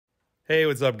Hey,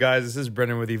 what's up, guys? This is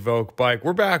Brendan with Evoke Bike.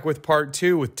 We're back with part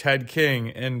two with Ted King,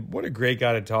 and what a great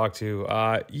guy to talk to.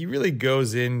 He really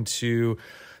goes into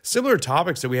similar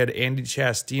topics that we had Andy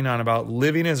Chasteen on about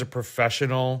living as a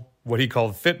professional, what he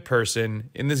called fit person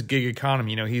in this gig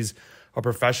economy. You know, he's a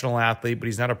professional athlete, but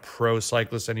he's not a pro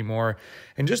cyclist anymore,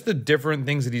 and just the different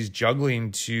things that he's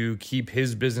juggling to keep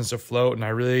his business afloat. And I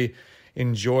really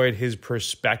enjoyed his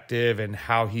perspective and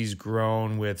how he's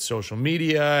grown with social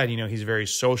media. And, you know, he's very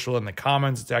social in the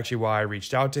comments. It's actually why I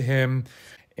reached out to him.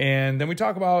 And then we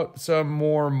talk about some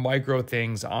more micro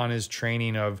things on his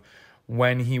training of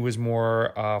when he was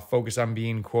more focused on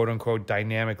being quote unquote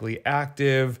dynamically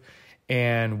active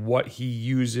and what he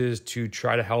uses to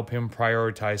try to help him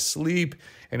prioritize sleep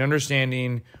and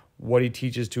understanding what he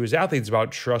teaches to his athletes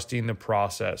about trusting the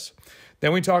process.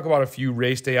 Then we talk about a few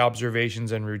race day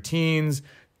observations and routines.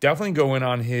 Definitely go in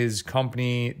on his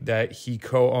company that he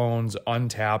co-owns,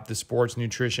 Untapped, the sports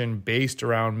nutrition based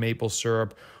around maple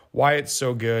syrup, why it's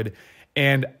so good.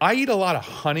 And I eat a lot of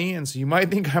honey, and so you might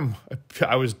think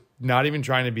I was not even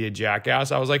trying to be a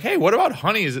jackass. I was like, hey, what about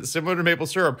honey? Is it similar to maple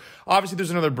syrup? Obviously, there's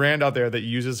another brand out there that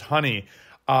uses honey.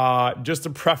 Just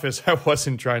to preface, I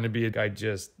wasn't trying to be I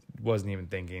just wasn't even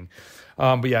thinking.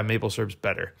 But yeah, maple syrup's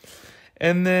better.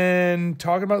 And then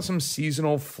talking about some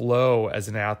seasonal flow as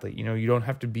an athlete. You know, you don't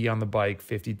have to be on the bike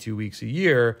 52 weeks a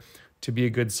year to be a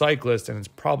good cyclist, and it's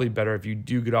probably better if you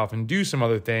do get off and do some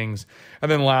other things.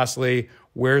 And then lastly,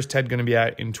 where's Ted going to be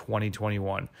at in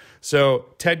 2021? So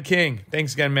Ted King,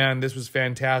 thanks again, man. This was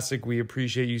fantastic. We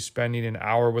appreciate you spending an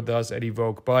hour with us at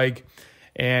Evoke Bike.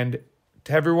 And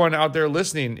to everyone out there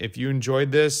listening, if you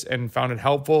enjoyed this and found it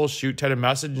helpful, shoot Ted a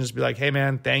message and just be like, hey,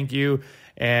 man, thank you.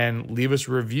 And leave us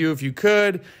a review if you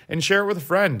could, and share it with a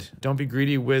friend. Don't be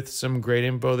greedy with some great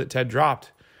info that Ted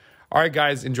dropped. All right,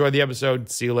 guys, enjoy the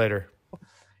episode. See you later.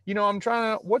 You know,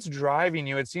 what's driving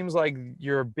you? It seems like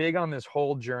you're big on this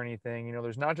whole journey thing. You know,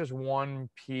 there's not just one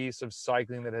piece of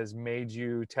cycling that has made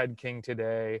you Ted King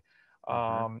today.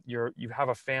 You have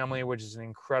a family, which is an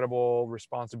incredible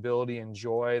responsibility and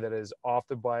joy that is off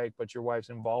the bike, but your wife's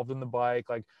involved in the bike.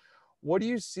 Like, what do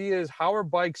you see as how are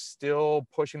bikes still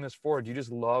pushing this forward? Do you just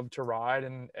love to ride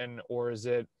or is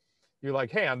it you're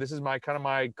like, hey, this is my kind of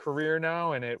my career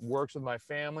now and it works with my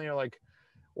family,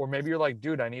 or maybe you're like,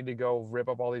 dude, I need to go rip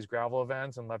up all these gravel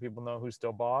events and let people know who's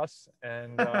still boss.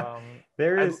 And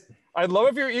I'd love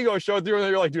if your ego showed through and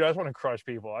you're like, dude, I just want to crush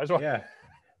people. Yeah.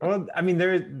 Well, I mean,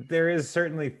 there is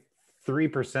certainly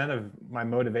 3% of my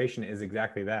motivation is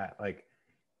exactly that. Like,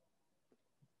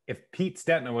 if Pete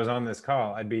Stetina was on this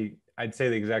call, I'd say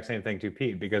the exact same thing to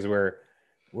Pete, because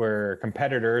we're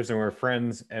competitors and we're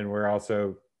friends and we're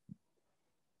also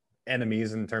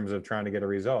enemies in terms of trying to get a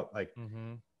result. Like,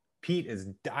 Pete is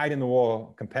dyed in the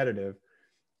wool competitive.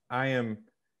 I am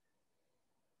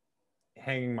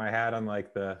hanging my hat on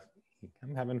like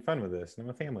I'm having fun with this and I'm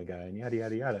a family guy and yada,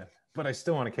 yada, yada, but I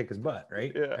still want to kick his butt.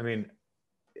 Right. Yeah. I mean,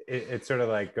 it sort of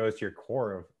like goes to your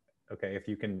core of, okay, if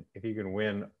you can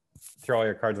win, throw all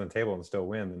your cards on the table and still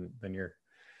win, then you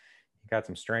got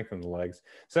some strength in the legs.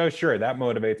 So sure, that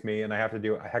motivates me, and I have to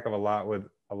do a heck of a lot with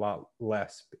a lot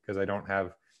less because I don't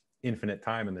have infinite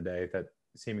time in the day that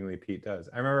seemingly Pete does.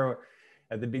 I remember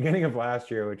at the beginning of last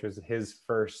year, which was his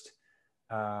first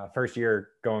year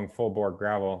going full bore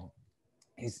gravel,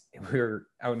 we were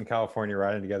out in California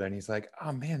riding together, and he's like,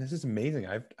 oh man, this is amazing.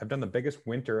 I've done the biggest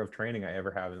winter of training I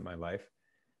ever have in my life,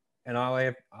 and all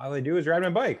I do is ride my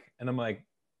bike. And I'm like,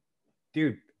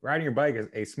 dude, riding your bike is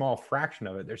a small fraction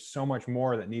of it. There's so much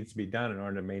more that needs to be done in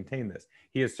order to maintain this.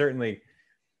 He has certainly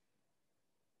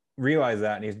realized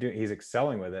that, and he's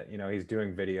excelling with it. You know, he's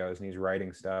doing videos and he's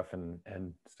writing stuff and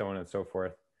so on and so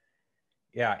forth.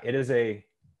 Yeah,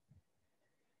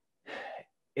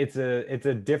 it's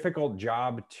a difficult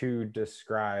job to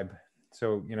describe.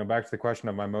 So, you know, back to the question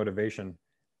of my motivation,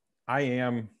 I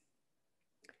am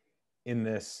in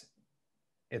this,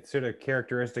 it's sort of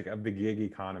characteristic of the gig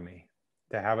economy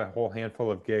to have a whole handful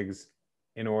of gigs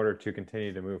in order to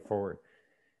continue to move forward.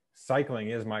 Cycling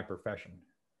is my profession,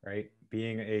 right?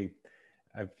 I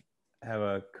have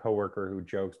a coworker who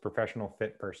jokes professional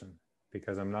fit person,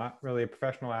 because I'm not really a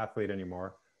professional athlete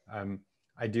anymore.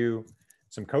 I do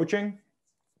some coaching.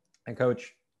 I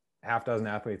coach half dozen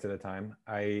athletes at a time.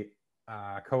 I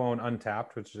co-own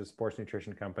Untapped, which is a sports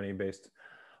nutrition company based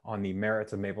on the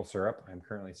merits of maple syrup. I'm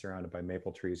currently surrounded by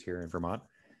maple trees here in Vermont.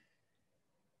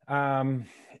 And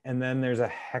then there's a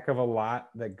heck of a lot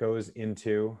that goes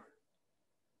into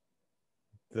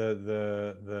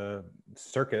the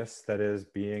circus that is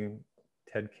being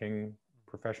Ted King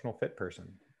professional fit person.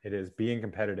 It is being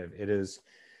competitive. It is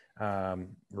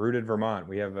rooted Vermont.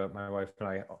 We have my wife and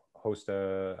I host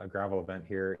a gravel event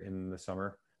here in the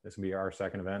summer. This will be our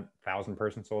second event,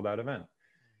 1,000-person sold out event.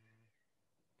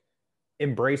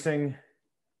 Embracing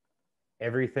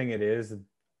everything it is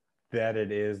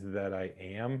that I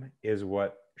am is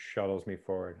what shuttles me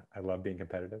forward. I love being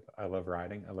competitive. I love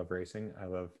riding. I love racing. I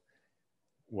love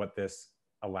what this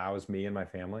allows me and my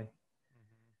family.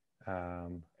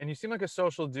 And you seem like a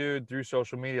social dude through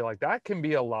social media. Like that can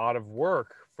be a lot of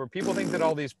work for people. Think that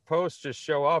all these posts just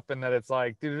show up and that it's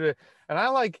like, and I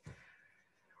like,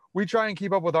 we try and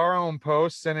keep up with our own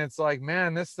posts and it's like,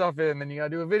 man, this stuff, and then you got to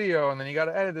do a video and then you got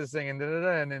to edit this thing and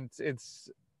and it's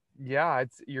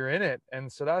you're in it.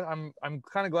 And so that I'm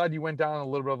kind of glad you went down a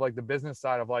little bit of like the business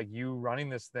side of like you running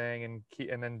this thing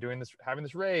and then doing this, having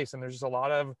this race. And there's just a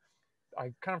lot of,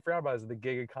 I kind of forgot about this, the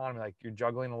gig economy. Like you're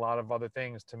juggling a lot of other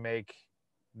things to make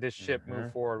this ship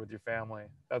move forward with your family.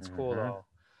 That's cool though.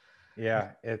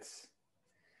 Yeah. It's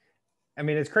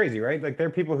crazy, right? Like there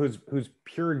are people whose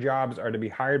pure jobs are to be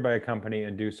hired by a company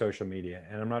and do social media.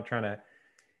 And I'm not trying to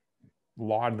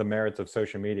laud the merits of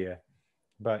social media,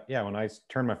 but yeah, when I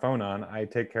turn my phone on, I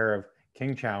take care of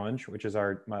King Challenge, which is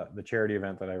the charity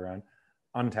event that I run,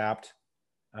 Untapped,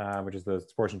 which is the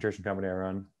sports nutrition company I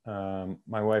run.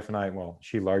 My wife and I, well,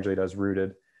 she largely does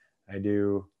Rooted. I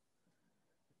do.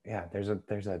 Yeah, there's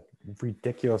a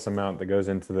ridiculous amount that goes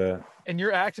into the. And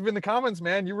you're active in the comments,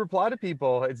 man. You reply to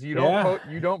people. It's you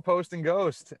don't post and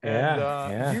ghost.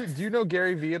 And do you know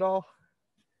Gary Vee at all?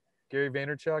 Gary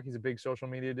Vaynerchuk. He's a big social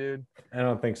media dude. I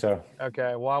don't think so.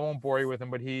 Okay, well, I won't bore you with him,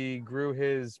 but he grew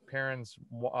his parents'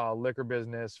 liquor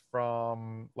business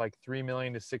from like 3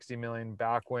 million to 60 million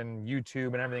back when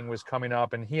YouTube and everything was coming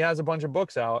up. And he has a bunch of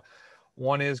books out.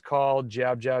 One is called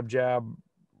Jab, Jab, Jab,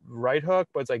 Right Hook,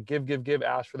 but it's like give,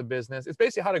 ask for the business. It's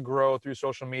basically how to grow through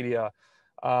social media.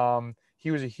 He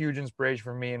was a huge inspiration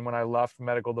for me. And when I left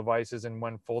medical devices and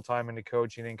went full-time into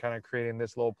coaching and kind of creating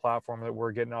this little platform that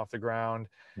we're getting off the ground.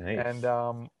 Nice.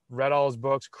 And read all his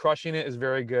books. Crushing It is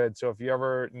very good. So if you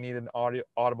ever need an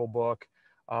audible book,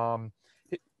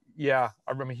 yeah,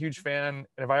 I'm a huge fan.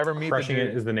 And if I ever meet Crushing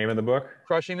It is the name of the book?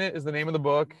 Crushing It is the name of the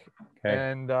book. Okay.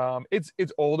 And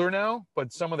it's older now,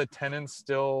 but some of the tenets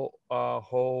still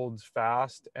holds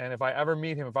fast. And if I ever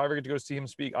meet him, if I ever get to go see him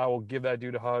speak, I will give that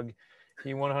dude a hug.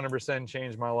 He 100%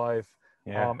 changed my life.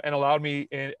 Yeah. And allowed me,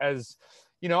 as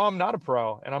you know, I'm not a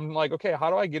pro, and I'm like, okay, how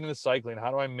do I get into cycling?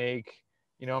 How do I make,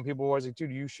 and people were always like,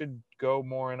 dude, you should go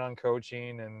more in on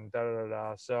coaching and da da da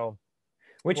da. So,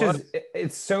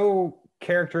 it's so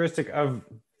characteristic of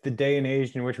the day and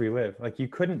age in which we live. Like you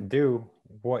couldn't do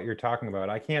what you're talking about.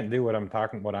 I can't do what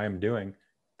I am doing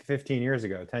 15 years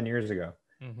ago, 10 years ago.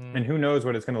 Mm-hmm. And who knows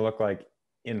what it's going to look like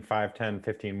in 5, 10,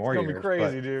 15 more years. It's going to be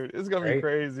crazy, dude. It's going to be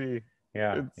crazy.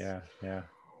 Yeah.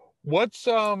 What's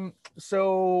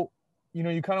so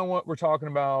you kind of we're talking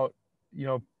about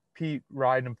Pete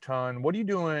riding a ton. What are you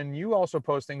doing? You also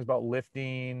post things about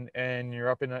lifting, and you're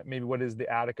up in maybe what is the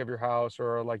attic of your house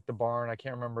or like the barn. I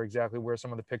can't remember exactly where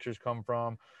some of the pictures come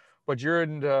from, but you're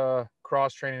into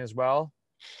cross training as well,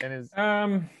 and is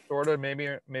sort of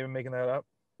maybe making that up.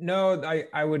 No,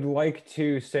 I would like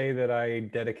to say that I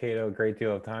dedicate a great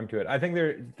deal of time to it. I think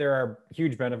there are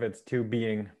huge benefits to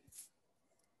being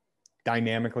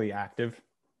dynamically active.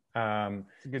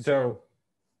 So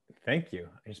thank you.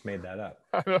 I just made that up.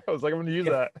 I was like, I'm going to use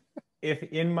that. If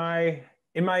in my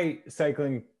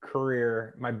cycling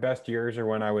career, my best years are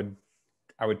when I would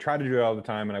try to do it all the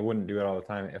time and I wouldn't do it all the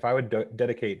time. If I would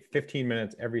dedicate 15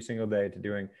 minutes every single day to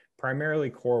doing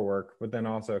primarily core work, but then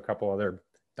also a couple other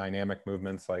dynamic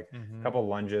movements like a couple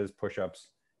lunges, push-ups,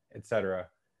 etc.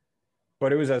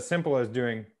 But it was as simple as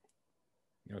doing,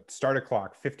 start a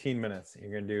clock, 15 minutes.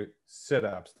 You're going to do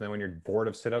sit-ups. Then when you're bored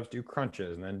of sit-ups, do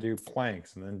crunches, and then do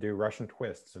planks, and then do Russian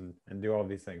twists, and do all of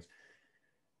these things.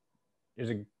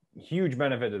 There's a huge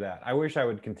benefit to that. I wish I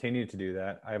would continue to do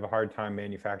that. I have a hard time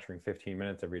manufacturing 15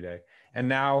 minutes every day. And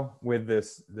now with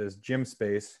this gym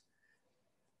space,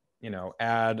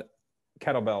 add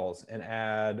kettlebells and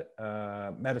add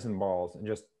medicine balls and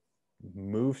just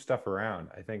move stuff around.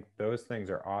 I think those things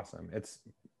are awesome. It's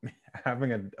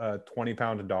having a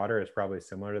 20-pound daughter is probably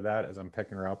similar to that, as I'm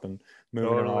picking her up and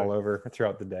moving her all over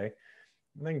throughout the day.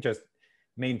 I think just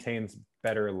maintains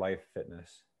better life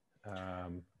fitness.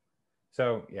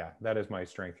 So yeah, that is my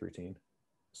strength routine.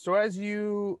 So as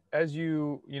you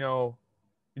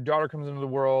your daughter comes into the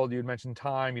world, you had mentioned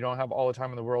time. You don't have all the time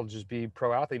in the world to just be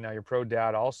pro athlete now. You're pro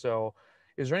dad also.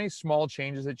 is there any small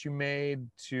changes that you made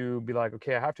to be like,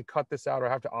 okay, I have to cut this out, or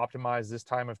I have to optimize this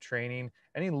time of training?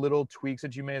 Any little tweaks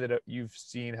that you made that you've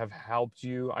seen have helped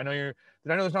you? I know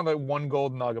there's not like one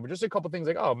golden nugget, but just a couple things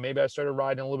like, oh, maybe I started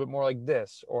riding a little bit more like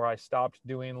this, or I stopped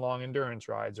doing long endurance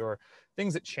rides, or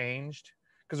things that changed.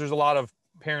 Because there's a lot of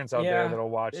parents out there that'll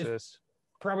watch this.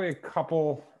 Probably a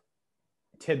couple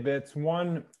tidbits.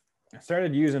 One, I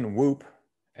started using Whoop.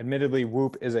 Admittedly,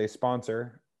 Whoop is a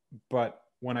sponsor, but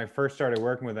when I first started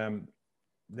working with them,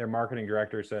 their marketing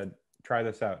director said, try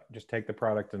this out. Just take the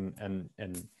product and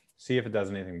see if it does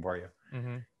anything for you.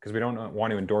 Because we don't want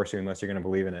to endorse you unless you're going to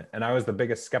believe in it. And I was the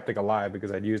biggest skeptic alive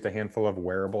because I'd used a handful of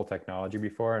wearable technology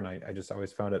before, and I just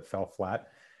always found it fell flat.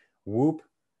 Whoop,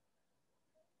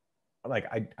 like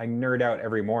I nerd out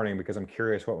every morning because I'm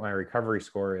curious what my recovery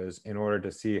score is in order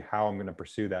to see how I'm going to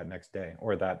pursue that next day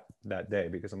or that day,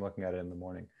 because I'm looking at it in the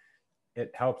morning.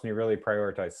 It helps me really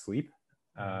prioritize sleep.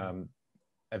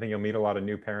 I think you'll meet a lot of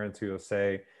new parents who will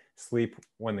say sleep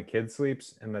when the kid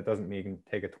sleeps, and that doesn't mean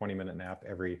take a 20-minute nap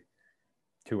every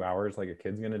 2 hours like a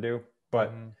kid's going to do,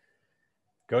 but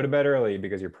go to bed early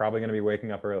because you're probably going to be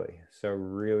waking up early. So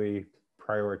really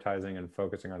prioritizing and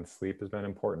focusing on sleep has been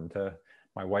important to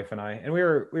my wife and I, and we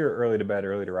were early to bed,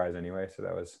 early to rise anyway. So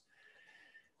that was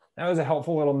a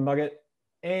helpful little nugget.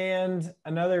 And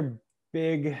another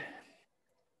big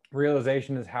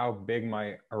realization is how big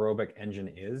my aerobic engine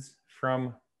is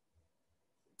from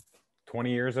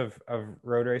 20 years of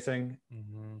road racing.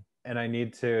 And I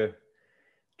need to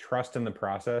trust in the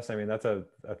process. I mean, that's a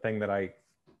thing that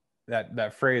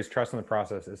that phrase, trust in the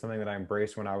process, is something that I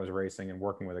embraced when I was racing and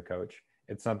working with a coach.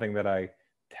 It's something that I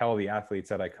tell the athletes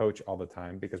that I coach all the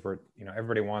time, because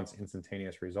everybody wants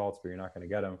instantaneous results, but you're not going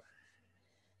to get them.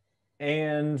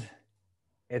 And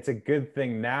it's a good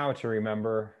thing now to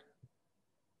remember,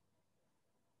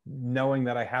 knowing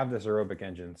that I have this aerobic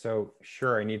engine. So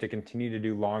sure, I need to continue to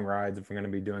do long rides if I'm going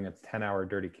to be doing a 10-hour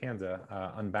Dirty Kansas,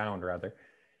 Unbound rather.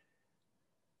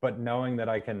 But knowing that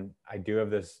I do have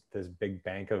this big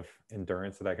bank of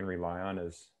endurance that I can rely on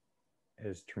is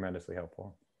tremendously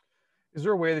helpful. Is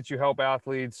there a way that you help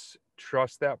athletes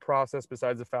trust that process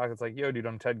besides the fact it's like, yo, dude,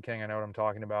 I'm Ted King, I know what I'm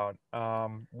talking about?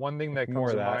 One thing that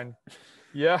comes to mind.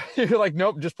 Yeah, you're like,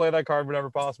 nope, just play that card whenever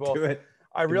possible. Do it.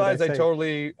 I realized I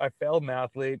failed an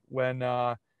athlete when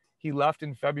he left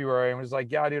in February and was like,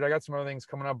 yeah, dude, I got some other things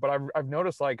coming up, but I've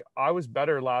noticed like I was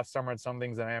better last summer at some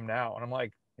things than I am now. And I'm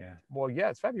like, well,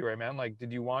 yeah, it's February, man. Like,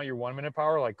 did you want your 1 minute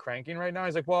power like cranking right now?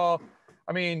 He's like, well,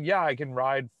 I mean, yeah, I can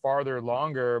ride farther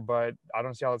longer, but I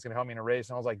don't see how it's going to help me in a race.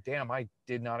 And I was like, damn, I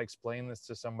did not explain this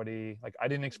to somebody. Like, I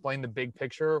didn't explain the big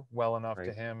picture well enough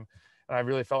to him. And I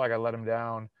really felt like I let him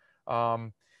down.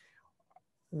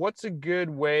 What's a good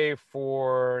way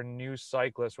for new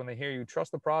cyclists when they hear you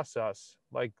trust the process?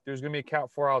 Like, there's going to be a Cat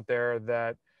 4 out there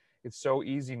that it's so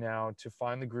easy now to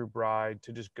find the group ride,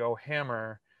 to just go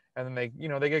hammer. And then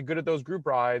they get good at those group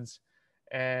rides.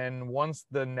 And once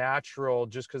the natural,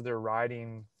 just because they're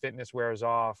riding, fitness wears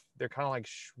off, they're kind of like,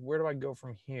 where do I go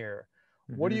from here?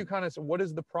 What do you what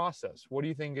is the process? What do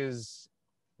you think is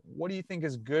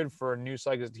good for a new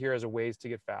cyclist here as a ways to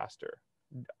get faster?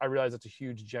 I realize that's a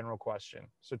huge general question,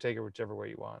 so take it whichever way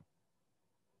you want.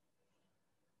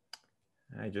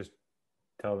 I just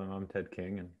tell them I'm Ted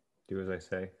King and do as I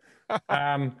say.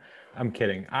 I'm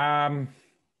kidding.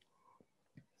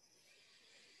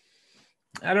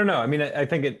 I don't know. I mean, I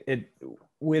think it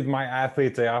with my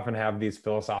athletes, I often have these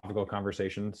philosophical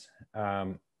conversations.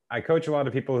 I coach a lot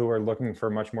of people who are looking for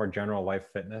much more general life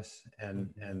fitness,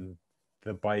 and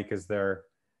the bike is their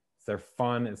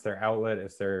fun, it's their outlet,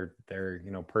 it's their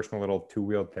personal little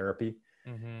two-wheeled therapy,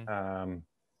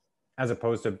 as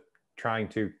opposed to trying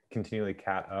to continually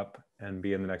cat up and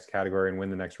be in the next category and win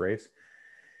the next race.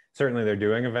 Certainly, they're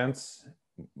doing events,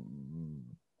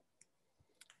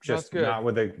 just not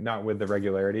with the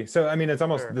regularity. So I mean, it's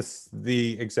almost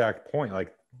the exact point.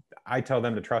 Like, I tell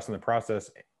them to trust in the process.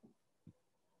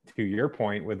 To your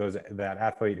point with that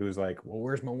athlete who's like, well,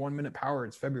 where's my 1 minute power?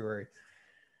 It's February.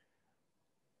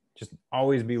 Just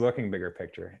always be looking bigger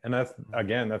picture. And that's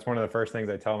one of the first things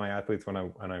I tell my athletes when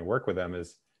I work with them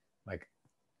is like,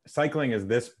 cycling is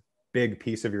this big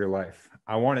piece of your life.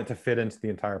 I want it to fit into the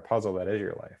entire puzzle that is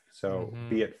your life. So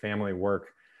be it family, work,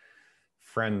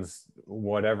 friends,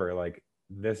 whatever, like,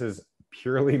 this is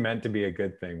purely meant to be a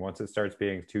good thing. Once it starts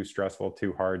being too stressful,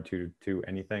 too hard, to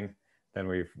anything, then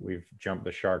we've jumped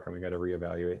the shark and we got to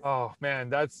reevaluate. Oh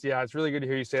man, it's really good to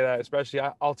hear you say that. Especially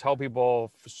I'll tell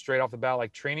people straight off the bat,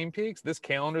 like, Training Peaks, this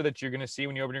calendar that you're going to see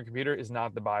when you open your computer is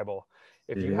not the Bible.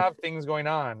 If you have things going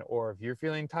on, or if you're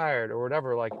feeling tired or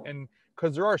whatever, like, and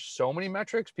because there are so many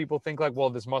metrics, people think like, well,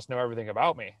 this must know everything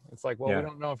about me. It's like, well, we Yeah,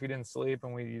 don't know if you didn't sleep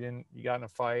and you got in a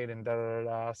fight and da da da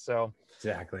da. So,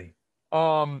 exactly.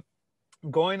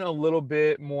 going a little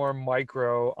bit more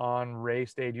micro on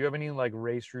race day, do you have any like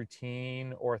race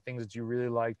routine or things that you really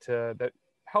like that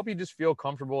help you just feel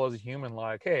comfortable as a human?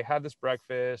 Like, hey, had this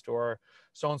breakfast, or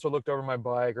so-and-so looked over my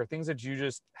bike, or things that you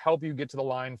just help you get to the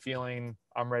line feeling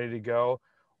I'm ready to go?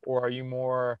 Or are you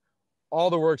more, all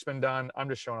the work's been done, I'm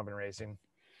just showing up and racing?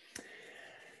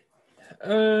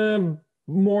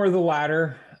 More the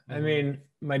latter. I Mm-hmm. mean,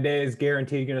 my day is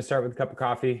guaranteed going to start with a cup of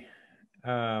coffee.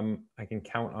 I can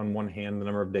count on one hand the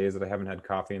number of days that I haven't had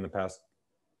coffee in the past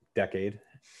decade,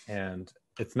 and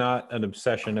it's not an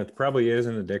obsession. It probably is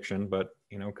an addiction, but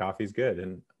you know, coffee's good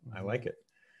and I like it.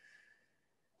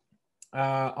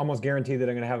 Almost guaranteed that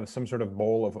I'm going to have some sort of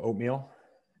bowl of oatmeal,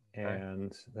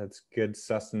 and that's good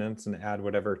sustenance, and add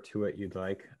whatever to it you'd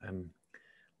like. I'm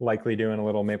likely doing a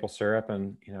little maple syrup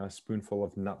and, you know, a spoonful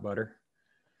of nut butter.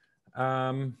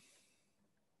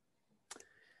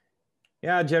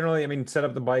 Yeah, generally, I mean, set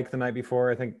up the bike the night before.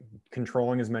 I think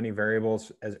controlling as many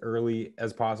variables as early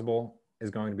as possible is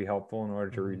going to be helpful in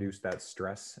order to reduce that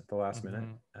stress at the last minute.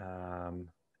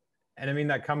 And I mean,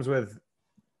 that comes with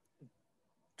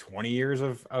 20 years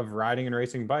of riding and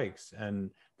racing bikes. And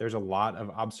there's a lot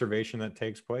of observation that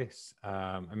takes place.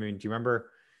 I mean, do you remember,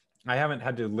 I haven't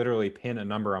had to literally pin a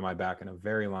number on my back in a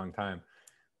very long time,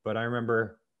 but I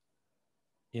remember,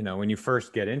 you know, when you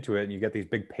first get into it and you get these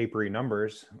big papery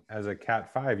numbers as a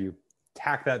Cat 5, you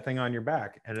tack that thing on your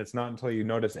back. And it's not until you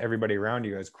notice everybody around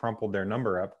you has crumpled their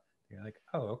number up, you're like,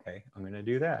 oh, okay, I'm going to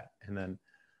do that. And then,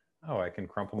 oh, I can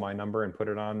crumple my number and put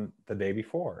it on the day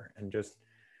before. And just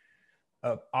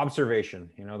observation,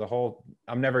 you know, the whole,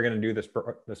 I'm never going to do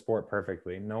the sport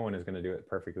perfectly. No one is going to do it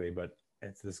perfectly, but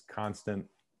it's this constant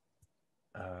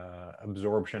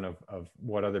absorption of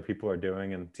what other people are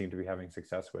doing and seem to be having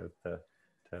success with to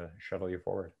shuttle you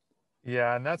forward.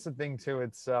 Yeah, and that's the thing too.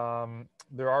 It's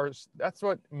that's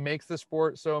what makes the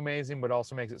sport so amazing, but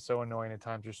also makes it so annoying at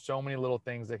times. There's so many little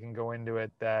things that can go into it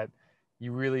that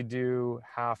you really do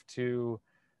have to.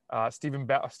 Stephen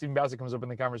Bassett comes up in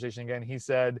the conversation again. He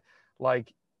said,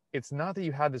 like, it's not that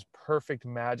you had this perfect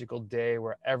magical day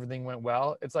where everything went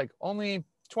well. It's like only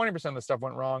 20% of the stuff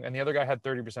went wrong, and the other guy had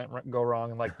 30% go wrong,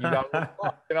 and like you got a little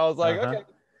fucked. And I was like, okay,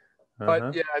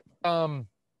 but yeah.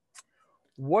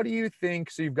 What do you think?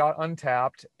 So you've got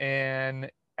Untapped, and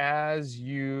has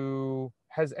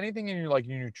anything in your like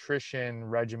your nutrition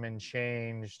regimen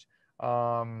changed?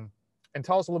 And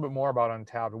tell us a little bit more about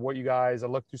Untapped. What you guys, I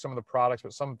looked through some of the products,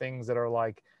 but some things that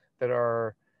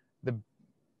are the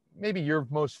maybe your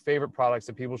most favorite products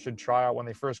that people should try out when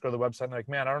they first go to the website. And they're like,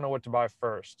 man, I don't know what to buy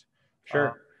first.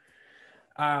 Sure.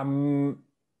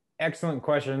 Excellent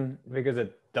question, because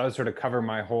it does sort of cover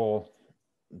my whole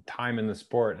time in the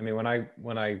sport. I mean, when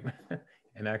I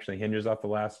and actually hinges off the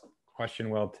last question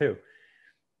well too.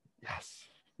 Yes.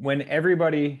 When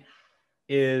everybody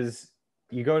is,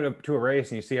 you go to a race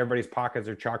and you see everybody's pockets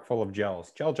are chock full of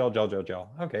gels. Gel.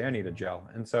 Okay, I need a gel.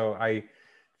 And so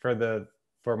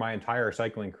for my entire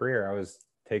cycling career, I was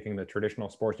taking the traditional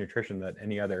sports nutrition that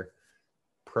any other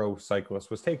pro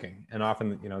cyclist was taking. And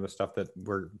often, you know, the stuff that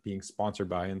we're being sponsored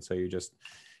by. And so you just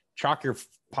chock your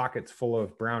pockets full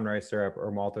of brown rice syrup or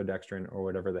maltodextrin or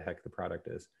whatever the heck the product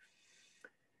is.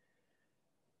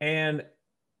 And,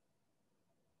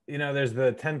 you know, there's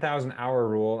the 10,000 hour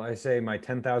rule. I say my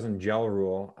 10,000 gel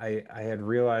rule. I had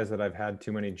realized that I've had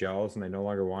too many gels and I no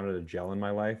longer wanted a gel in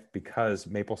my life, because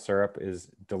maple syrup is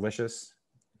delicious,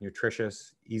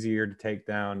 nutritious, easier to take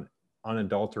down,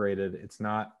 unadulterated. It's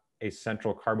not a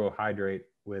central carbohydrate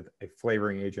with a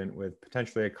flavoring agent, with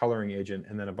potentially a coloring agent,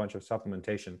 and then a bunch of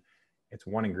supplementation. It's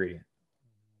one ingredient.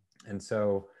 And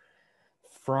so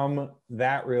from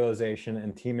that realization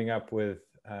and teaming up with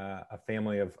a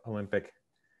family of Olympic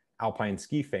alpine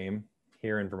ski fame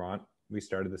here in Vermont, we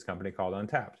started this company called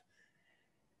Untapped.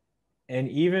 And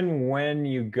even when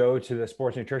you go to the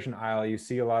sports nutrition aisle, you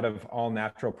see a lot of all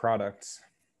natural products.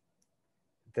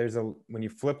 When you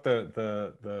flip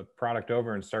the product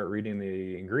over and start reading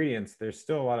the ingredients, there's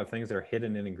still a lot of things that are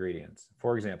hidden in ingredients.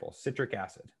 For example, citric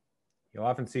acid. You'll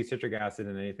often see citric acid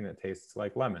in anything that tastes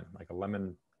like lemon, like a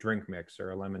lemon drink mix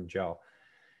or a lemon gel.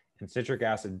 And citric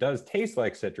acid does taste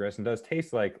like citrus and does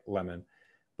taste like lemon,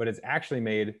 but it's actually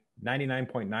made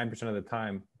 99.9% of the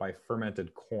time by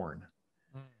fermented corn.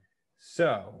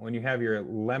 So when you have your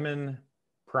lemon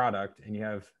product and you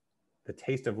have the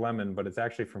taste of lemon, but it's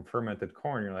actually from fermented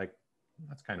corn, you're like,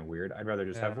 that's kind of weird. I'd rather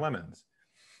just have lemons.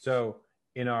 So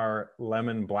in our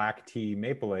lemon black tea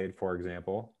maple aid, for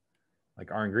example,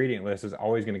 like our ingredient list is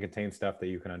always going to contain stuff that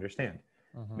you can understand.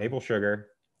 maple sugar,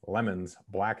 lemons,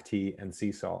 black tea, and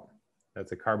sea salt.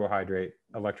 That's a carbohydrate,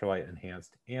 electrolyte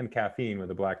enhanced, and caffeine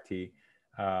with a black tea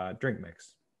drink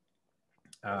mix.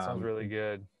 That sounds really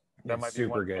good. That might be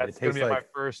super good. That's it gonna tastes be like my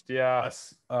first. Yeah.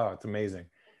 oh, it's amazing.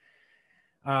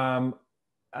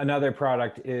 Another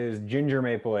product is ginger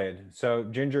maple-ade. So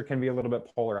ginger can be a little bit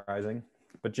polarizing,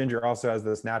 but ginger also has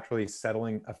this naturally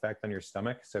settling effect on your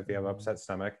stomach. So if you have upset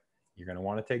stomach, you're going to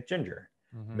want to take ginger.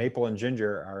 Maple and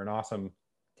ginger are an awesome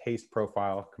taste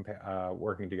profile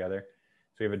working together.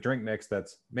 So you have a drink mix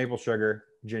that's maple sugar,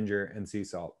 ginger, and sea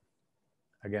salt.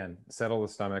 Again, settle the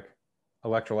stomach,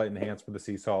 electrolyte enhanced with the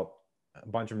sea salt, a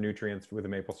bunch of nutrients with the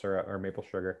maple syrup or maple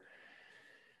sugar.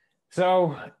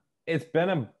 So it's been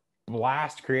a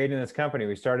blast creating this company.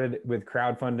 We started with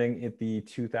crowdfunding at the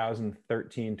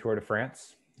 2013 Tour de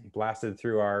France, blasted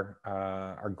through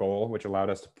our goal, which allowed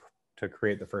us to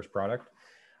create the first product.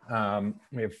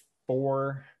 We have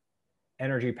 4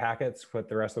 energy packets, what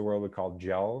the rest of the world would call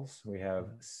gels. We have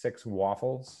 6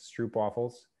 waffles, Stroop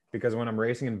waffles, because when I'm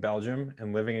racing in Belgium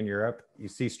and living in Europe, you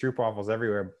see Stroop waffles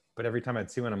everywhere. But every time I'd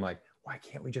see one, I'm like, why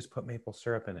can't we just put maple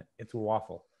syrup in it? It's a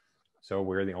waffle. So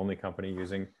we're the only company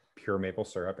using pure maple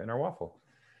syrup in our waffle.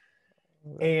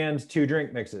 And 2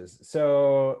 drink mixes.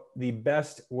 So the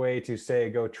best way to say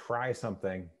go try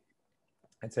something,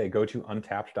 I'd say go to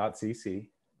untapped.cc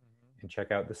and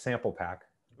check out the sample pack,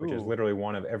 which is literally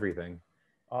one of everything.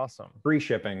 Awesome. Free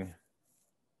shipping.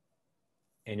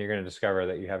 And you're going to discover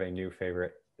that you have a new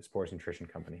favorite sports nutrition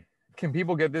company. Can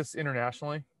people get this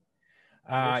internationally?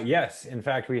 Yes. In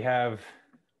fact, we have...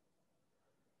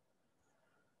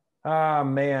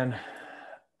 man,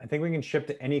 I think we can ship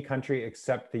to any country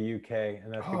except the UK.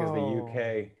 And that's because the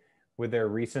UK, with their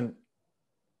recent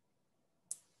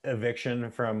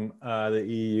eviction from the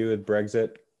EU with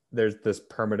Brexit, there's this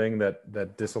permitting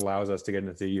that disallows us to get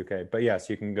into the UK. But yes,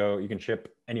 you can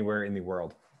ship anywhere in the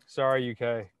world. Sorry,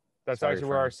 UK. That's actually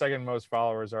where our second most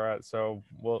followers are at. So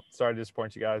sorry to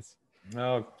disappoint you guys.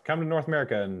 Well, come to North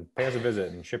America and pay us a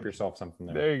visit and ship yourself something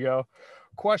there. There you go.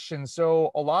 Question.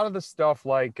 So a lot of the stuff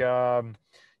like,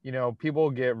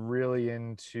 people get really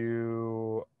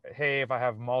into, hey, if I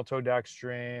have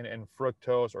maltodextrin and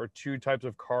fructose or 2 types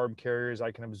of carb carriers,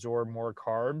 I can absorb more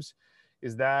carbs.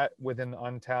 Is that within the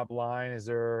Untapped line? Is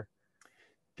there...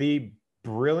 The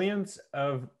brilliance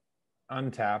of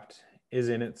Untapped is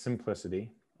in its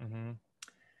simplicity.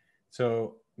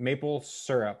 So maple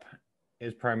syrup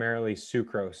is primarily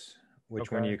sucrose,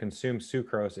 which when you consume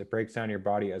sucrose, it breaks down your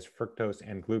body as fructose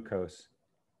and glucose,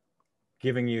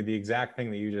 giving you the exact thing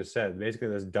that you just said, basically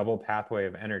this double pathway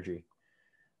of energy.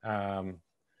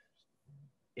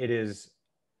 It is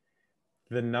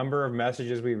the number of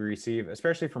messages we receive,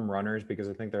 especially from runners, because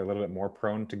I think they're a little bit more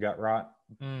prone to gut rot.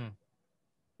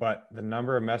 But the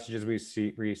number of messages we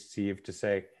receive to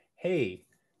say, hey,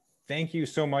 thank you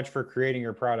so much for creating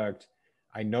your product.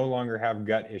 I no longer have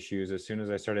gut issues as soon as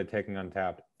I started taking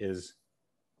Untapped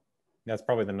that's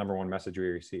probably the number one message we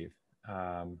receive.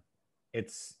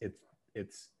 It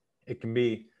can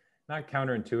be not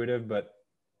counterintuitive, but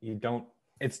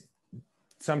it's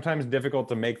sometimes difficult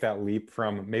to make that leap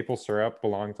from maple syrup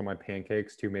belongs on my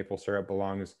pancakes to maple syrup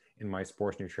belongs in my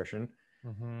sports nutrition.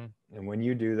 And when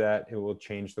you do that, it will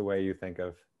change the way you think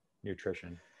of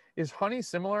nutrition. Is honey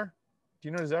similar? Do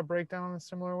you know, does that break down in a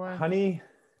similar way? Honey.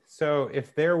 So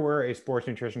if there were a sports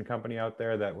nutrition company out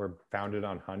there that were founded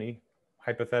on honey,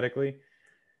 hypothetically,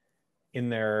 in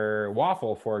their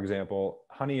waffle, for example,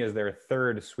 honey is their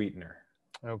 3rd sweetener.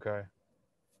 Okay.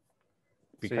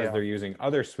 Because they're using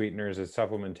other sweeteners as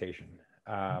supplementation.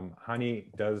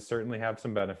 Honey does certainly have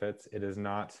some benefits. It is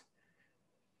not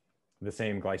the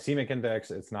same glycemic index.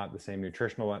 It's not the same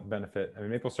nutritional benefit. I mean,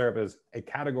 maple syrup is a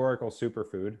categorical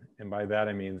superfood. And by that,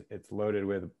 I mean, it's loaded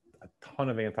with a ton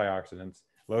of antioxidants,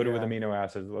 loaded with amino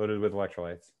acids, loaded with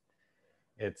electrolytes.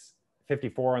 It's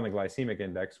 54 on the glycemic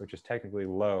index, which is technically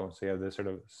low. So you have this sort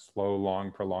of slow,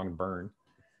 long, prolonged burn.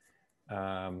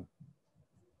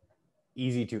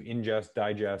 Easy to ingest,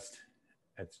 digest.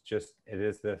 It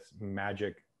is this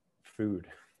magic food,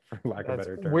 for lack of a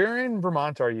better term. Where in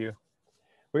Vermont are you?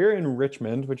 We're in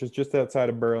Richmond, which is just outside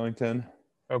of Burlington.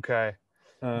 Okay.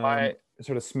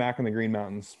 Sort of smack in the Green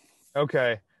Mountains.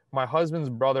 Okay. My husband's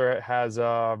brother has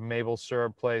a maple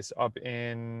syrup place up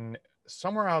in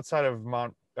somewhere outside of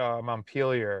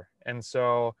Montpelier. And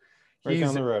so he's right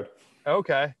down the road.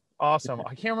 Okay. Awesome.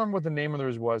 I can't remember what the name of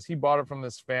theirs was. He bought it from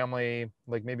this family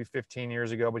like maybe 15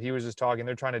 years ago, but he was just talking,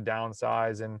 they're trying to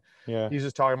downsize, and he's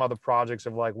just talking about the projects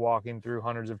of like walking through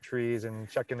hundreds of trees and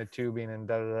checking the tubing and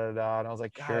And I was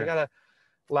like, God,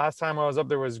 last time I was up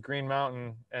there was Green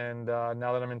Mountain. And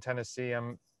now that I'm in Tennessee,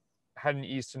 I'm heading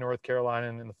east to North Carolina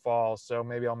in the fall, so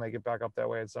maybe I'll make it back up that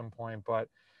way at some point. But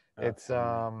it's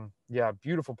yeah,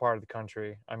 beautiful part of the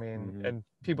country. I mean, and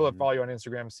people that follow you on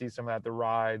Instagram see some of that, the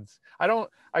rides.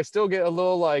 I still get a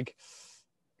little like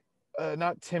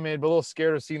not timid, but a little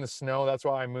scared of seeing the snow. That's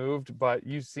why I moved, but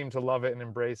you seem to love it and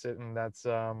embrace it, and that's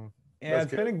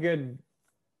it's been a good,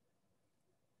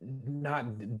 not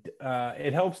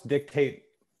it helps dictate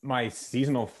my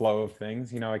seasonal flow of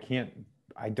things. You know,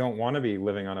 I don't want to be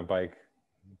living on a bike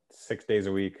 6 days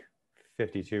a week,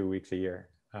 52 weeks a year.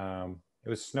 It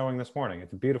was snowing this morning.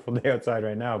 It's a beautiful day outside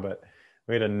right now, but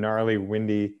we had a gnarly,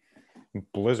 windy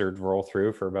blizzard roll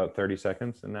through for about 30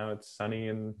 seconds, and now it's sunny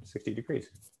and 60 degrees.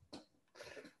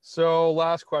 So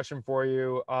last question for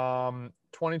you.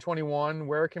 2021,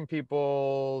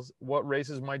 what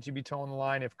races might you be towing the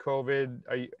line if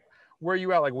COVID, where are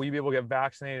you at? Like, will you be able to get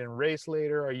vaccinated and race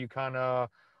later? Are you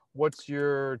what's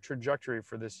your trajectory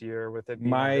for this year with it?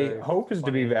 My hope is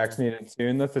to be vaccinated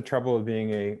soon. That's the trouble of being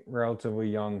a relatively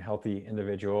young, healthy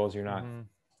individual, is you're not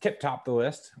tip top the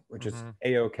list, which is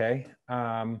A-okay.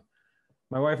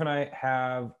 My wife and I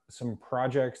have some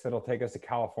projects that'll take us to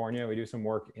California. We do some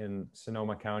work in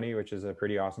Sonoma County, which is a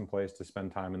pretty awesome place to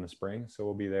spend time in the spring. So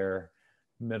we'll be there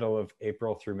middle of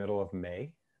April through middle of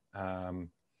May.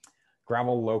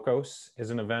 Gravel Locos is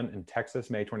an event in Texas,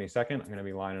 May 22nd. I'm going to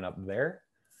be lining up there.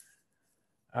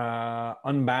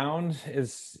 Unbound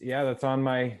that's on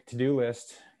my to-do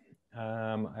list.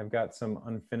 I've got some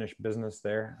unfinished business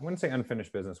there. I wouldn't say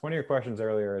unfinished business. One of your questions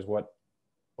earlier is what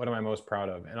am I most proud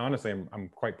of? And honestly, I'm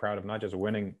quite proud of not just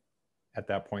winning at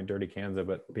that point Dirty Kansas,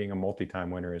 but being a multi-time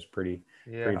winner is pretty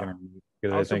darn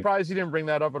neat. I was surprised you didn't bring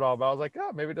that up at all, but I was like,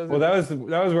 oh, maybe it doesn't. Well,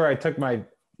 that was where I took my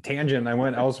tangent. I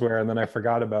went elsewhere, and then I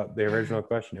forgot about the original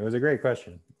question. It was a great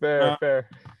question. Fair.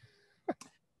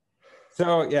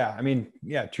 So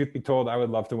truth be told, I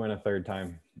would love to win a third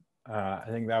time. I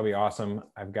think that would be awesome.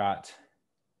 I've got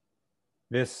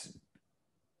this,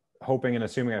 hoping and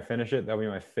assuming I finish it, that'll be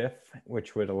my 5th,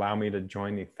 which would allow me to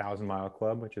join the 1,000-mile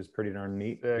club, which is pretty darn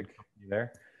neat.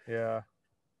 There. Yeah.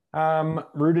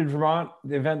 Rooted Vermont,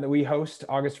 the event that we host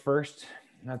August 1st.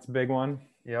 That's a big one.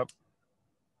 Yep.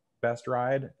 Best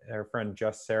ride. Our friend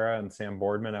Just Sarah and Sam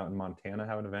Boardman out in Montana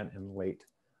have an event in late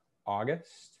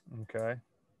August. Okay.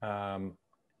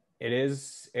 It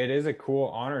is a cool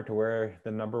honor to wear the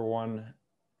 #1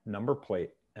 number plate.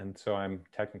 And so I'm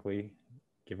technically,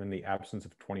 given the absence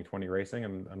of 2020 racing,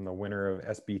 I'm the winner of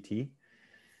SBT,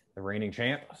 the reigning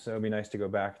champ. So it'd be nice to go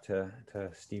back to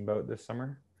Steamboat this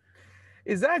summer.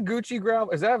 Is that Gucci gravel?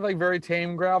 Is that like very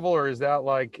tame gravel, or is that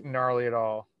like gnarly at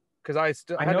all? Because I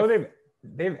know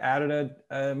they've added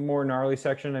a more gnarly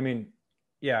section. I mean,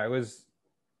 yeah,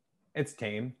 it's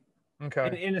tame.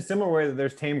 Okay. In a similar way that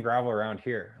there's tame gravel around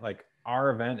here. Like, our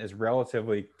event is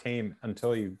relatively tame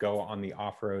until you go on the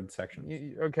off-road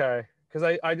sections. Okay. Because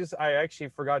I actually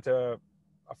forgot to,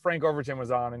 Frank Overton was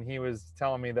on, and he was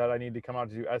telling me that I need to come out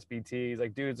to do SBT. He's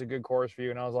like, dude, it's a good course for you.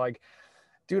 And I was like,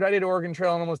 dude, I did Oregon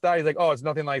Trail and almost died. He's like, oh, it's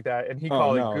nothing like that. And he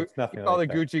called it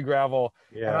Gucci gravel.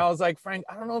 Yeah. And I was like, Frank,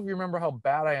 I don't know if you remember how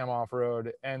bad I am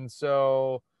off-road. And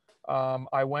so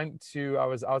I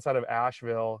was outside of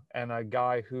Asheville, and a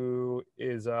guy who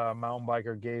is a mountain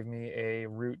biker gave me a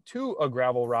route to a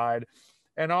gravel ride.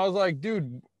 And I was like,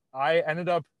 dude, I ended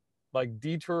up like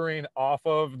detouring off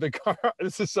of the car.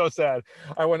 This is so sad.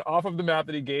 I went off of the map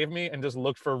that he gave me and just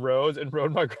looked for roads and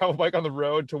rode my gravel bike on the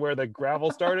road to where the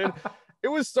gravel started. It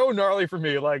was so gnarly for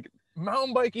me. Like,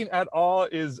 mountain biking at all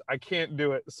I can't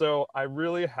do it. So I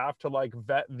really have to like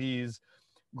vet these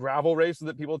gravel races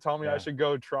that people tell me I should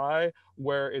go try,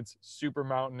 where it's super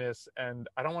mountainous and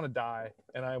I don't want to die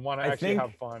and I want to actually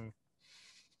have fun.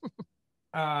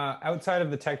 Outside of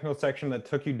the technical section that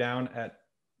took you down at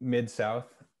Mid-South,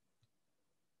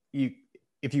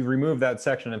 if you remove that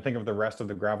section and think of the rest of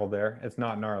the gravel there, it's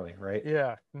not gnarly, right?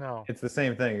 Yeah, no. It's the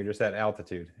same thing. You're just at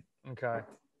altitude. Okay.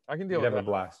 I can deal with that. Have a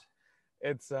blast.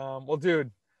 It's, well,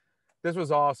 dude, this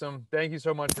was awesome. Thank you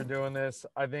so much for doing this.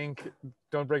 I think,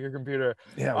 don't break your computer.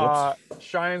 Yeah.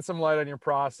 Shine some light on your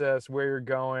process, where you're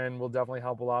going, will definitely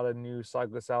help a lot of new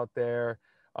cyclists out there.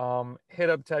 Hit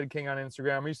up Ted King on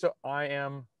Instagram. I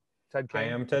am Ted King. I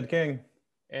am Ted King.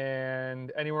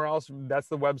 And anywhere else, that's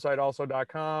the website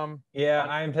also.com. Yeah,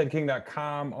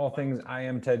 IamTedKing.com. All things I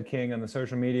Am Ted King on the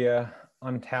social media.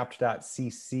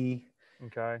 Untapped.cc.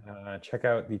 Okay. Check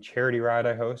out the charity ride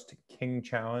I host,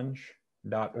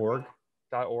 kingchallenge.org.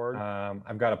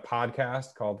 I've got a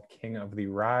podcast called King of the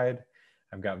Ride.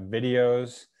 I've got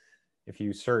videos. If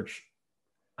you search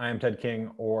I Am Ted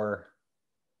King or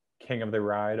King of the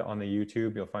Ride on the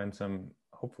YouTube, you'll find some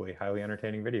hopefully highly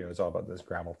entertaining videos all about this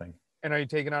gravel thing. And are you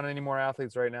taking on any more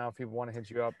athletes right now if people want to hit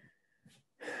you up?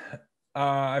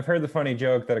 I've heard the funny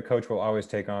joke that a coach will always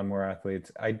take on more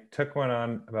athletes. I took one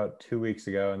on about 2 weeks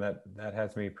ago, and that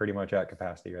has me pretty much at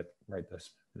capacity right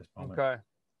this moment. Okay.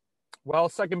 Well,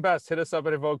 second best. Hit us up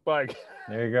at Evoke Bike.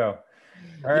 There you go.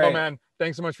 All Yo, right, man.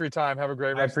 Thanks so much for your time. Have a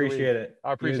great rest I of the week. appreciate it.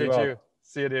 I appreciate you.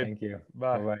 See you, dude. Thank you.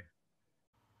 Bye. Bye-bye.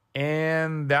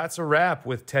 And that's a wrap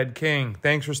with Ted King.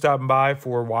 Thanks for stopping by,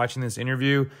 for watching this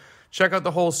interview. Check out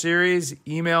the whole series.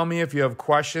 Email me if you have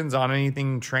questions on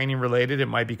anything training related. It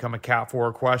might become a Cat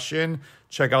 4 question.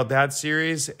 Check out that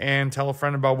series and tell a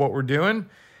friend about what we're doing.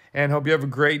 And hope you have a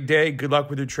great day. Good luck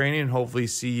with your training, and hopefully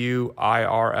see you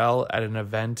IRL at an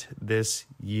event this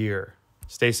year.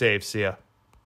 Stay safe. See ya.